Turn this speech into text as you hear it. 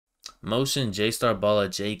Motion, JStar, Balla,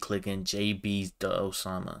 Klickin, Jaybeez, the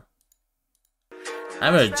Osama. I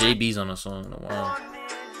haven't heard Jaybeez on a song in a while.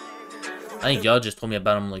 I think y'all just told me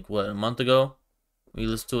about him like what, a month ago? We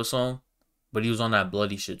listened to a song, but he was on that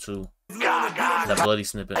bloody shit too. That bloody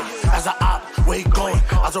snippet. As a op, where he going?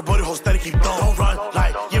 As a buddy, hold steady, keep throwing. Don't run,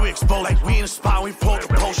 like, yeah, we explode. Like, we in the spot, we pull the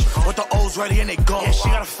potion. With the O's ready and they go. Yeah, she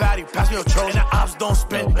got a fatty, pass me your Trojan. And the ops don't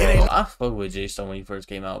spin. Bro, I fuck with JStar when he first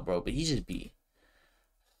came out, bro, but he just be...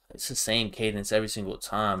 It's the same cadence every single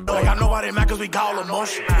time, bro. Like, I know why they mad cause we got all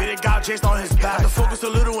emotion. Yeah, they got JStar on his back. Had to focus a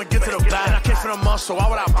little and get to the back. And I came from the muscle, why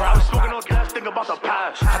would I browse? Smoking on gas, think about the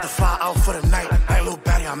past. Had to fly out for the night. Like, little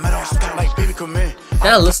baddie, I met on Skype. Like, baby, come in. Did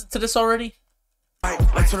I listen to this already?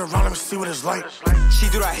 Like, turn around, let me see what it's like. She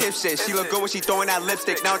do that hip shit. She look good when she throwing that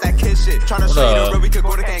lipstick. Now with that kiss shit. Tryna show you the real, we could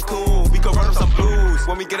go to Cancun. We could run up some blues.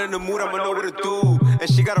 When we get in the mood, I'ma know what to do. And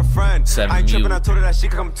she got a friend. I ain't tripping, I told her that she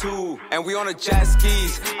could come too. And we on the jet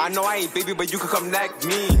skis. I know I ain't baby, but you could come neck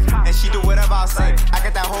me. And she do whatever I say. I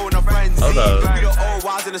got that hoe in a frenzy. We the old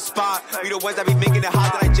wild in the spot. We the ones that be making it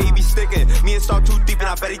hot that like Jaybeez sticking. Me and Star too deep and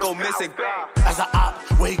I bet he go missing. As a op,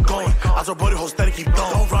 where he going? As a buddy, hold steady, keep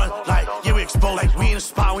throwing. Don't run, like, yeah, we explode. Like, we in the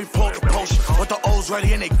spot, we pull the potion. With the O's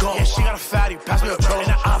ready and they go. Yeah, she got a fatty, pass me your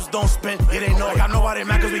Trojan. And the ops don't spin, yeah, they know. Like, I know why they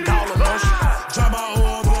mad cause we got all emotion. Drop my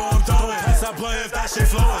own boy, I'm throwing. Pass that blood if that shit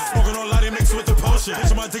flowing. Smoking on light, mix with the potion.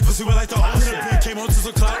 Bitch, my dick pussy with like the ocean. Came on to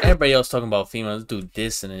the clock. Everybody else talking about females, do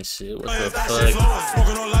dissing and shit. What the fuck?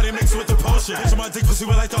 Smoking on light, mix with the potion. Bitch, my dick pussy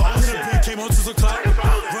with like the ocean. Came on to the clock.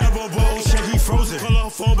 Run up on bowl, shit, he frozen. Call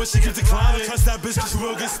her phone, but she keep declining. Trust that bitch, cause she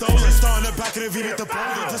will get stolen. Star in the back of the V, make the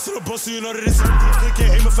bone. This to the boss, so you know that it's empty.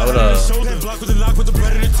 Aim a fella in the shoulder. Block with the lock with the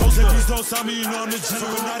bread and the toast. Please don't stop me, you know I'm the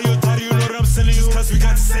general. Naughty or daddy, you know that I'm sending you. Cause we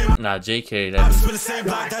got the same. Nah, JK, that is.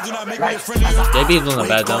 Jaybeez wasn't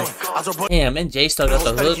bad though. Damn, and JStar got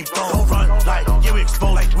the hook.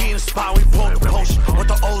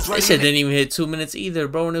 This shit didn't even hit 2 minutes either,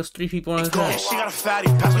 bro, and there was 3 people on the track.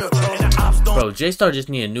 Bro, JStar just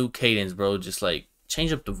need a new cadence, bro. Just like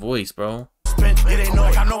change up the voice, bro.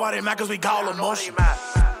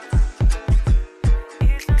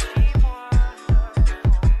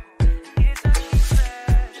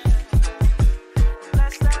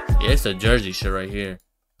 Yeah, it's the Jersey shit right here,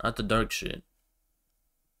 not the dark shit.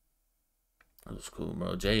 That was cool,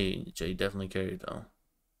 bro. Jay definitely carried though.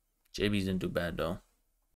 Jaybeez didn't do bad though.